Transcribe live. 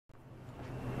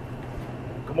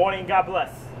Good morning, God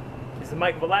bless. This is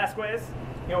Mike Velazquez,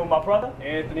 here with my brother,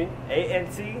 Anthony.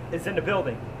 ANC is in the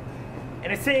building.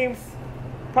 And it seems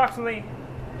approximately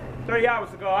 30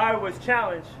 hours ago, I was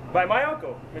challenged by my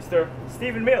uncle, Mr.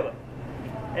 Stephen Miller.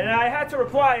 And I had to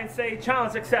reply and say,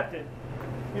 challenge accepted.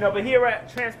 But here at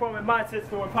Transforming Mindsets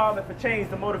for Empowerment for Change,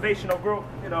 the motivational group,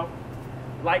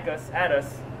 like us, at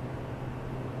us,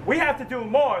 we have to do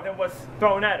more than what's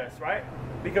thrown at us, right?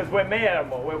 Because we're made of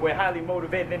more. We're highly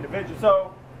motivated individuals.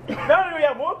 So, not only do we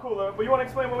have one cooler, but you want to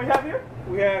explain what we have here?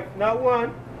 We have not one.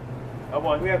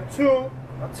 One. We have two.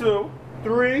 Two.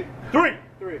 Three. Three.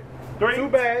 Three. Three. 2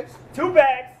 bags. 2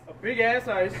 bags. A big ass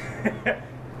ice.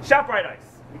 ShopRite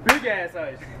ice. Big ass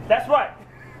ice. That's right.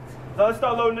 So let's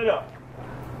start loading it up.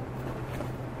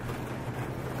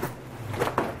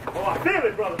 Oh, I feel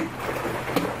it, brother.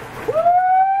 Woo!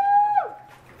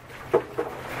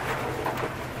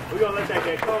 We're gonna let that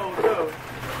get cold too.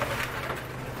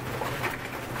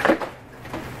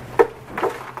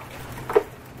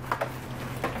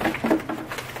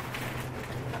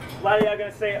 A lot of y'all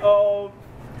gonna say, oh,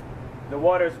 the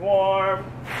water's warm.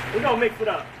 We're gonna mix it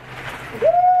up.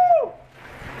 Woo!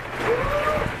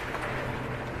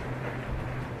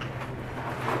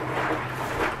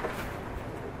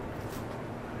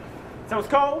 So it's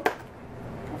cold.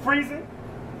 We're freezing.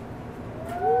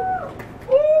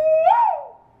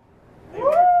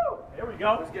 There we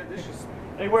go. Let's get this shit.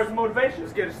 Any words of motivation?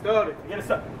 Let's get it started. Get it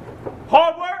started.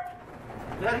 Hard work.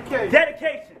 Dedication.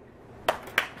 Dedication.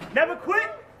 Never quit.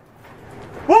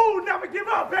 Woo, never give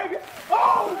up, baby.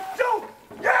 Oh, shoot.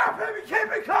 Yeah, baby,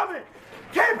 keep it coming.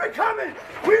 Keep it coming.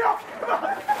 We don't give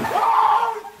up.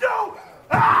 Oh, shoot.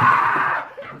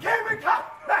 Ah, keep it coming.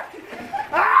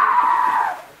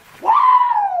 Ah,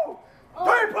 woo.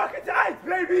 3 buckets of ice,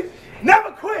 baby.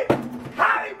 Never quit.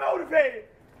 Highly motivated.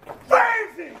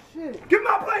 Freezing. Shit. Give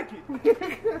my blanket. Woo.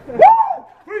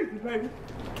 Freezing, baby.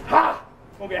 Ha.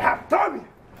 Gonna get hypothermia.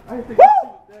 I didn't think Woo!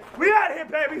 We out of here,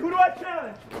 baby. Who do I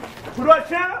challenge? Who do I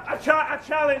challenge? I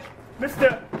challenge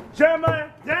Mr. Jeremiah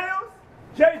Daniels,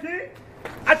 JD.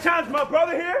 I challenge my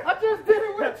brother here. I just did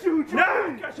it with you, Joe.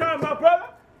 Nah, I challenge my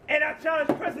brother. And I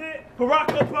challenge President Barack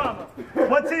Obama.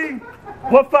 One team,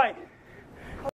 one fight.